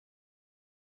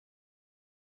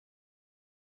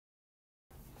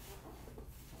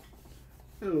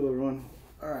Hello everyone.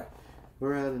 Alright,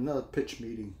 we're at another pitch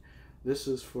meeting. This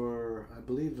is for, I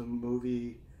believe, the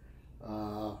movie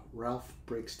Ralph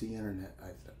Breaks the Internet,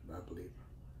 I believe.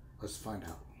 Let's find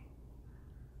out.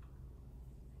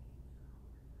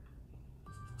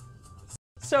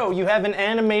 So, you have an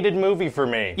animated movie for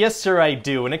me. Yes, sir, I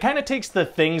do. And it kind of takes the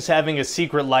Things Having a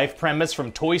Secret Life premise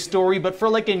from Toy Story, but for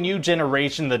like a new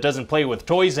generation that doesn't play with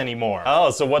toys anymore. Oh,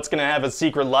 so what's gonna have a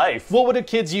secret life? What would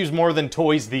kids use more than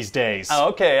toys these days? Oh,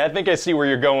 okay, I think I see where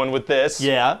you're going with this.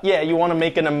 Yeah? Yeah, you wanna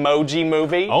make an emoji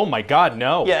movie? Oh my god,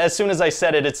 no. Yeah, as soon as I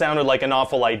said it, it sounded like an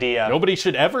awful idea. Nobody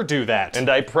should ever do that. And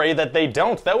I pray that they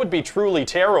don't. That would be truly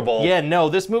terrible. Yeah, no,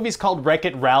 this movie's called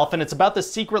Wreck-It Ralph, and it's about the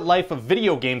secret life of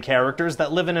video game characters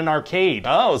that live in an arcade.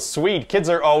 Oh, sweet. Kids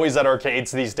are always at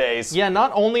arcades these days. Yeah,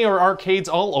 not only are arcades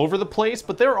all over the place,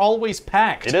 but they're always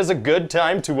packed. It is a good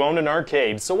time to own an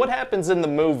arcade. So what happens in the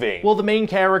movie? Well, the main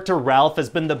character, Ralph,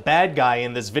 has been the bad guy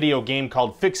in this video game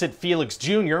called Fix-It Felix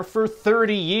Jr. for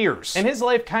 30 years. And his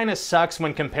life kinda sucks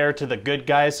when compared to the good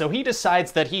guys, so he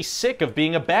decides that he's sick of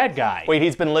being a bad guy. Wait,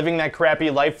 he's been living that crappy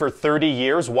life for 30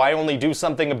 years? Why only do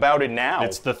something about it now?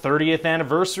 It's the 30th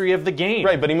anniversary of the game.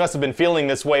 Right, but he must have been feeling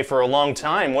this way for a long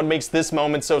time. What makes this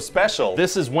moment so special?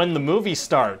 This is when the movie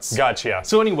starts. Gotcha.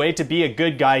 So anyway, to be a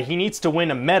good guy, he needs to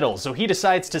win a medal, so he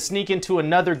decides to sneak into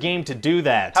another game to do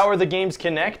that. How are the games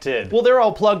connected? Well, they're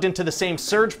all plugged into the same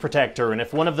surge protector, and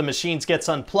if one of the machines gets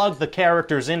unplugged, the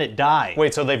characters in it die.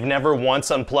 Wait, so they've never once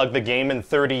unplugged the game in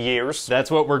 30 years?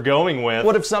 That's what we're going with.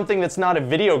 What if something that's not a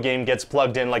video game gets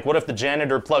plugged in? Like, what if the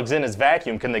janitor plugs in his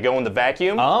vacuum? Can they go in the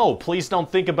vacuum? Oh, please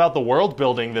don't think about the world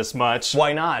building this much.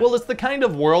 Why not? Well, it's the kind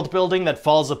of world building that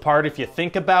falls apart if you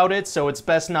think about it, so it's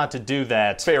best not to do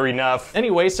that. Fair enough.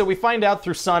 Anyway, so we find out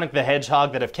through Sonic the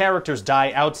Hedgehog that if characters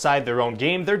die outside their own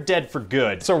game, they're dead for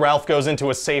good. So Ralph goes into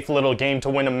a safe little game to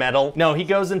win a medal? No, he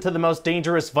goes into the most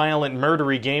dangerous, violent,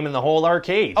 murdery game in the whole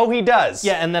arcade. Oh, he does?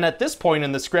 Yeah, and then at this point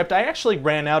in the script, I actually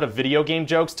ran out of video game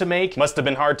jokes to make. Must have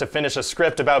been hard to finish a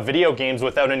script about video games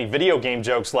without any video game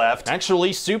jokes left.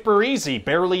 Actually, super easy,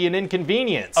 barely an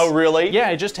inconvenience. Oh, really? Yeah,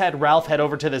 I just had Ralph head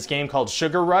over to this game called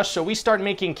Sugar Rush, so we start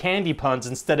making candy puns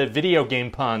instead of video game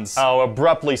puns. Oh,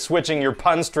 abruptly switching your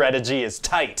pun strategy is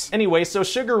tight. Anyway, so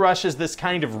Sugar Rush is this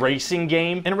kind of racing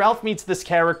game, and Ralph meets this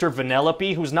character,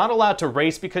 Vanellope, who's not allowed to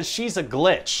race because she's a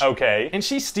glitch. Okay. And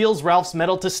she steals Ralph's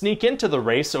medal to sneak into the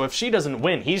race, so if she doesn't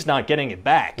win, he's not getting it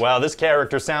back. Wow, this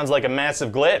character sounds like a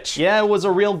massive glitch. Yeah, it was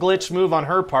a real glitch move on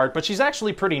her part, but she's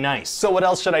actually pretty nice. So what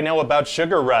else should I know about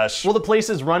Sugar Rush? Well, the place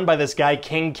is run by this guy,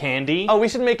 King Candy. Oh, we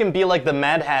should make him be like the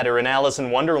Mad Hatter in Alice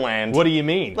in Wonderland. What do you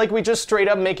mean? Like, we just straight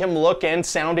up make him look and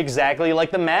sound exactly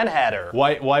like the Mad Hatter.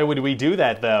 Why would we do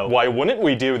that, though? Why wouldn't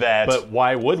we do that? But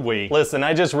why would we? Listen,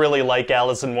 I just really like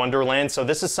Alice in Wonderland, so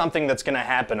this is something that's gonna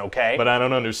happen, okay? But I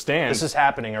don't understand. This is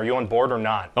happening. Are you on board or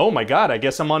not? Oh my god, I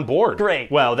guess I'm on board.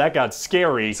 Great. Wow, that got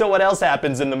scary. So what else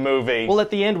happens in the movie? Well, at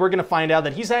the end, we're gonna find out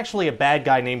that he's actually a bad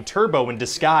guy named Turbo in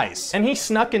disguise. And he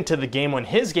snuck into the game when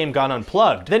his game got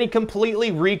unplugged. Then he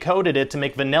completely recoded it to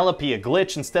make Vanellope a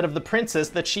glitch instead of the princess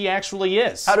that she actually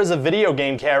is. How does a video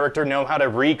game character know how to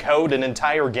recode an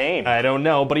entire game? I don't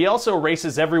know, but he also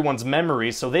erases everyone's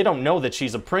memories so they don't know that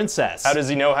she's a princess. How does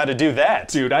he know how to do that?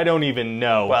 Dude, I don't even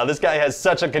know. Wow, this guy has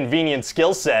such a convenient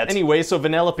skill set. Anyway, so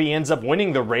Vanellope ends up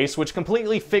winning the race, which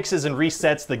completely fixes and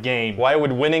resets the game. Why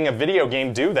would winning a video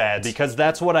game do that? Because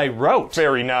that's what I wrote.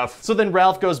 Fair enough. So then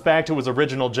Ralph goes back to his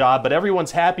original job, but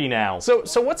everyone's happy now. So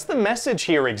what's the message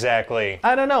here exactly?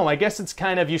 I don't know, I guess it's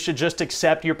kind of you should just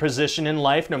accept your position in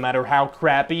life no matter how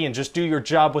crappy and just do your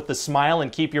job with a smile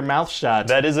and keep your mouth shut.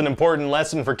 That is an important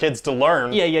lesson for kids to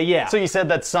learn. Yeah. So you said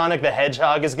that Sonic the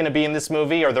Hedgehog is going to be in this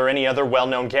movie? Are there any other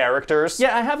well-known characters?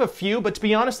 Yeah, I have a few, but to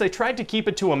be honest, I tried to keep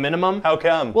it to a minimum. How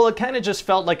come? Well, it kind of just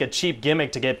felt like a cheap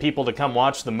gimmick to get people to come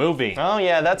watch the movie. Oh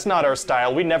yeah, that's not our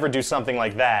style. We'd never do something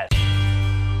like that.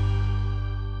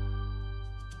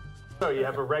 So you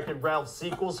have a Wreck-It Ralph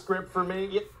sequel script for me?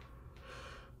 Yeah.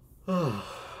 Oh,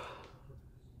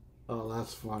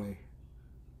 that's funny.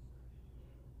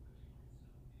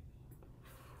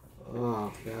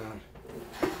 Oh,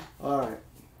 God. Alright.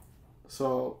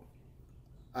 So,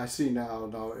 I see now,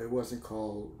 no, it wasn't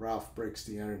called Ralph Breaks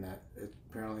the Internet.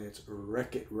 Apparently it's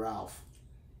Wreck-It Ralph.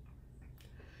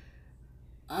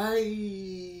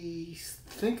 I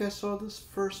think I saw this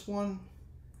first one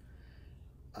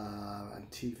on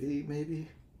TV, maybe.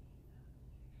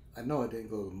 I know I didn't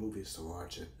go to the movies to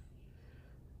watch it.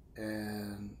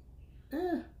 And,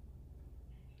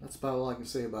 that's about all I can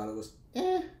say about it was,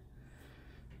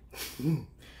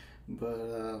 But,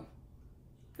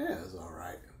 yeah, it was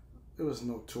alright. It was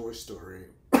no Toy Story.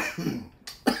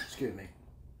 Excuse me.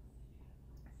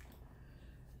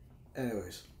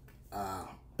 Anyways.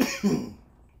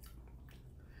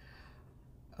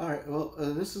 Alright, well,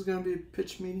 this is going to be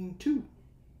Pitch Meeting 2.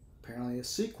 Apparently a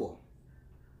sequel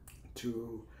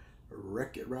to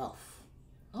Wreck-It Ralph.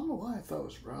 I don't know why I thought it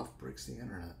was Ralph Breaks the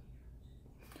Internet.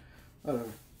 Whatever.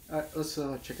 Alright, let's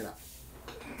check it out.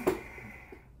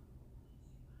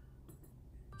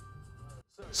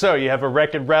 So, you have a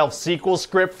Wreck-It Ralph sequel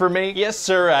script for me? Yes,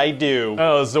 sir, I do.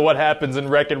 Oh, so what happens in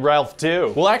Wreck-It Ralph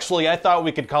 2? Well, actually, I thought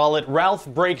we could call it Ralph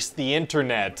Breaks the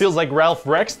Internet. Feels like Ralph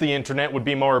Wrecks the Internet would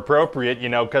be more appropriate, you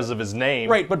know, because of his name.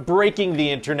 Right, but breaking the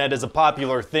internet is a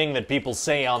popular thing that people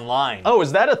say online. Oh,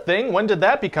 is that a thing? When did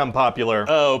that become popular?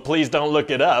 Oh, please don't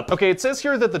look it up. Okay, it says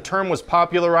here that the term was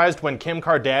popularized when Kim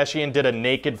Kardashian did a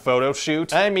naked photo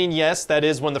shoot. I mean, yes, that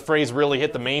is when the phrase really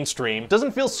hit the mainstream.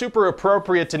 Doesn't feel super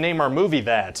appropriate to name our movie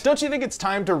that. Don't you think it's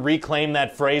time to reclaim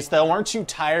that phrase, though? Aren't you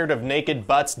tired of naked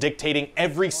butts dictating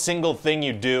every single thing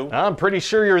you do? I'm pretty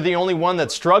sure you're the only one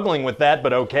that's struggling with that,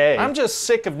 but okay. I'm just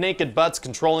sick of naked butts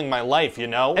controlling my life, you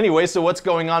know? Anyway, so what's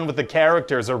going on with the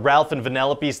characters? Are Ralph and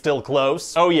Vanellope still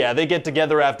close? Oh yeah, they get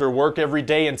together after work every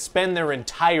day and spend their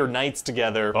entire nights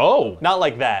together. Oh. Not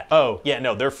like that. Oh, yeah,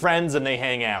 no, they're friends and they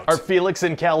hang out. Are Felix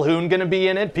and Calhoun gonna be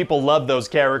in it? People love those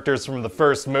characters from the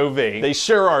first movie. They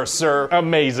sure are, sir.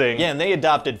 Amazing. Yeah, and they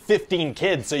adopted 15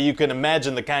 kids, so you can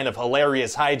imagine the kind of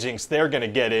hilarious hijinks they're gonna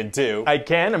get into. I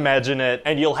can imagine it.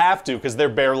 And you'll have to, because they're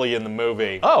barely in the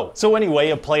movie. Oh, so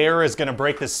anyway, a player is gonna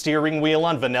break the steering wheel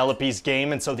on Vanellope's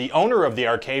game, and so the owner of the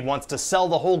arcade wants to sell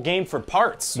the whole game for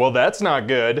parts. Well, that's not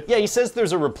good. Yeah, he says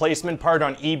there's a replacement part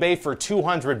on eBay for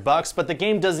 200 bucks, but the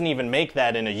game doesn't even make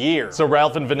that in a year. So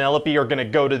Ralph and Vanellope are gonna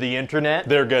go to the internet?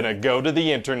 They're gonna go to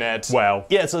the internet. Wow.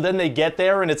 Yeah, so then they get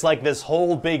there, and it's like this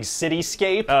whole big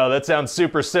cityscape. Oh, that sounds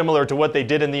super similar to what they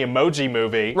did in the Emoji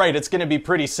Movie. Right, it's gonna be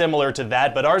pretty similar to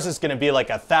that, but ours is gonna be like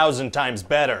 1,000 times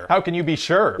better. How can you be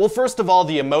sure? Well, first of all,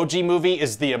 the Emoji Movie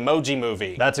is the Emoji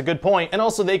Movie. That's a good point. And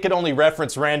also, they could only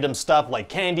reference random stuff like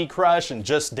Candy Crush and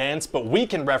Just Dance, but we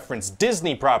can reference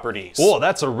Disney properties. Oh,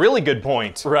 that's a really good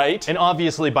point. Right? And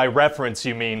obviously by reference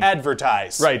you mean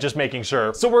advertise. Right, just making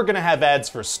sure. So we're gonna have ads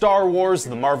for Star Wars,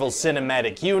 the Marvel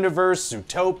Cinematic Universe,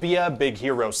 Zootopia, Big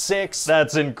Hero 6.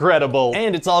 That's incredible.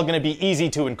 And it's all gonna be easy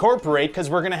to incorporate because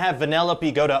we're gonna have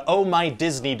Vanellope go to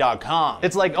ohmydisney.com.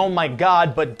 It's like, oh my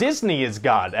god, but Disney is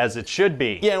God, as it should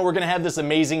be. Yeah, and we're gonna have this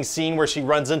amazing scene where she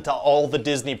runs into all the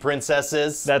Disney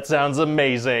princesses. That sounds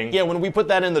amazing. Yeah, when we put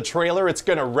that in the trailer, it's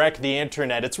gonna wreck the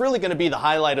internet. It's really gonna be the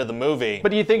highlight of the movie.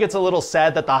 But do you think it's a little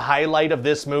sad that the highlight of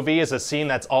this movie is a scene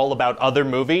that's all about other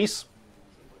movies?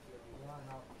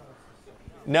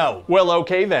 No. Well,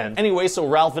 okay then. Anyway, so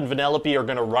Ralph and Vanellope are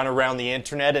gonna run around the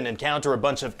internet and encounter a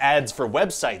bunch of ads for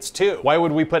websites too. Why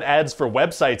would we put ads for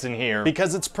websites in here?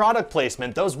 Because it's product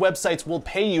placement. Those websites will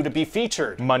pay you to be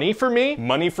featured. Money for me?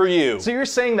 Money for you. So you're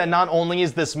saying that not only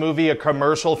is this movie a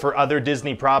commercial for other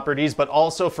Disney properties, but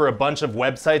also for a bunch of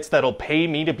websites that'll pay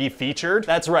me to be featured?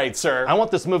 That's right, sir. I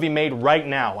want this movie made right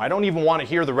now. I don't even want to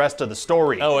hear the rest of the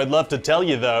story. Oh, I'd love to tell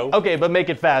you though. Okay, but make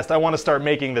it fast. I want to start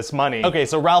making this money. Okay,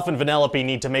 so Ralph and Vanellope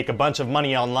need to make a bunch of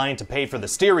money online to pay for the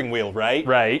steering wheel, right?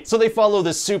 Right. So they follow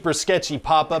this super sketchy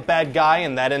pop-up bad guy,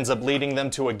 and that ends up leading them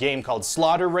to a game called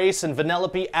Slaughter Race, and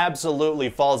Vanellope absolutely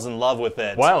falls in love with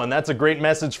it. Wow, and that's a great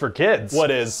message for kids. What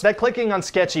is? That clicking on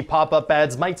sketchy pop-up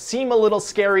ads might seem a little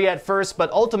scary at first, but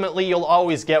ultimately you'll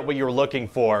always get what you're looking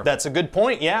for. That's a good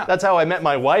point, yeah. That's how I met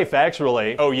my wife,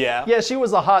 actually. Oh yeah? Yeah, she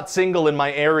was a hot single in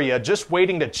my area, just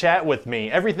waiting to chat with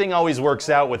me. Everything always works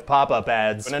out with pop-up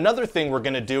ads. And another thing we're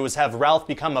gonna do is have Ralph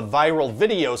become a viral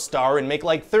video star and make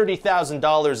like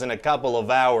 $30,000 in a couple of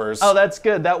hours. Oh, that's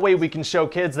good. That way we can show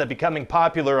kids that becoming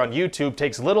popular on YouTube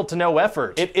takes little to no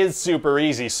effort. It is super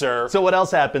easy, sir. So what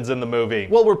else happens in the movie?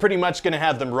 Well, we're pretty much gonna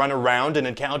have them run around and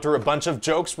encounter a bunch of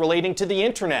jokes relating to the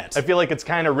internet. I feel like it's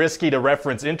kind of risky to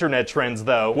reference internet trends,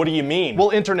 though. What do you mean? Well,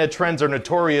 internet trends are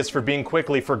notorious for being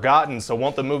quickly forgotten, so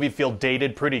won't the movie feel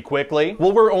dated pretty quickly?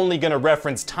 Well, we're only gonna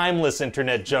reference timeless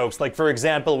internet jokes. Like, for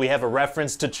example, we have a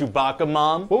reference to Chewbacca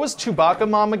Mom. What was Chewbacca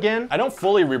Mom again? I don't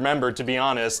fully remember, to be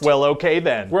honest. Well, okay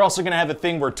then. We're also gonna have a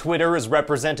thing where Twitter is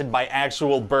represented by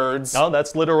actual birds. Oh,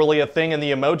 that's literally a thing in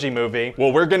the Emoji Movie.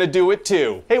 Well, we're gonna do it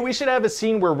too. Hey, we should have a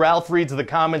scene where Ralph reads the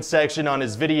comment section on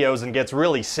his videos and gets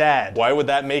really sad. Why would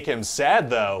that make him sad,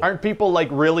 though? Aren't people, like,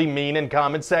 really mean in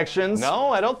comment sections?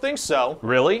 No, I don't think so.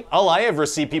 Really? All I ever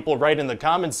see people write in the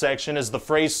comment section is the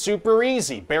phrase super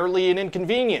easy, barely an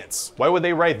inconvenience. Why would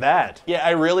they write that? Yeah,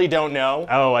 I really don't know.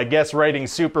 Oh, I guess writing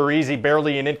super easy,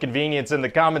 barely an inconvenience in the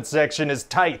comments section is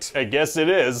tight. I guess it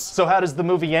is. So how does the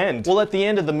movie end? Well, at the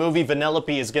end of the movie,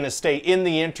 Vanellope is gonna stay in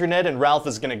the internet and Ralph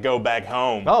is gonna go back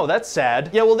home. Oh, that's sad.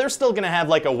 Yeah, well, they're still gonna have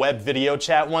like a web video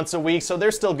chat once a week, so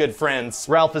they're still good friends.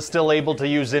 Ralph is still able to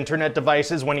use internet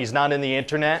devices when he's not in the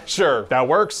internet. Sure. That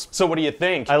works. So what do you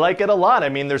think? I like it a lot. I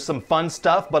mean, there's some fun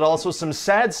stuff, but also some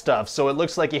sad stuff, so it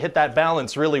looks like you hit that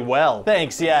balance really well.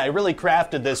 Thanks, yeah, I really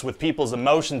crafted this with people's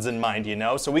emotions in mind, you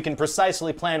know, so we can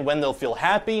precisely plan when they'll feel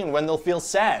happy and when they'll feel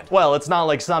sad. Well, it's not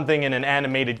like something in an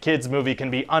animated kids movie can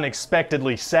be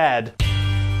unexpectedly sad.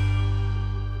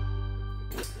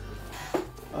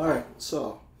 Alright,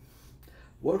 so,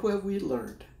 what have we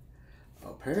learned?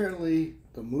 Apparently,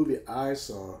 the movie I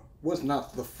saw was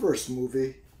not the first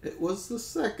movie, it was the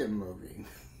second movie.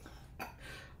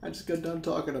 I just got done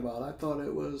talking about it. I thought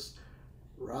it was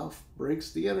Ralph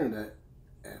Breaks the Internet,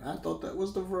 and I thought that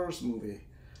was the first movie.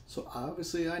 So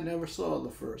obviously I never saw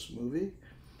the first movie,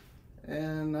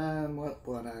 and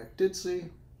what I did see,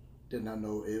 did not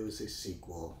know it was a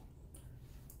sequel.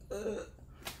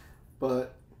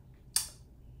 But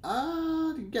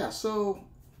yeah, so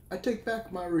I take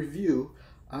back my review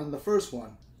on the first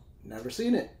one. Never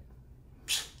seen it.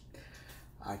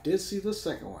 I did see the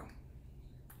second one.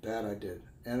 That I did.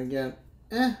 And again,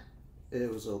 it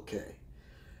was okay.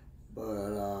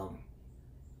 But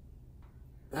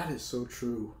that is so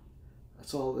true.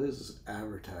 That's all it is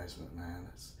advertisement, man.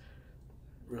 It's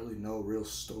really no real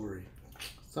story.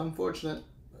 It's unfortunate,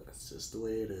 but it's just the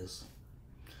way it is.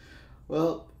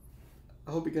 Well,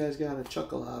 I hope you guys got a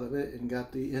chuckle out of it and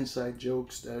got the inside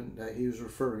jokes that he was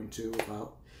referring to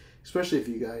about, especially if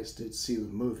you guys did see the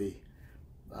movie.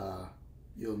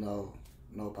 You'll know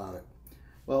about it.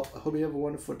 Well, I hope you have a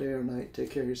wonderful day or night.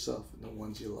 Take care of yourself and the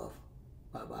ones you love.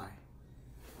 Bye-bye.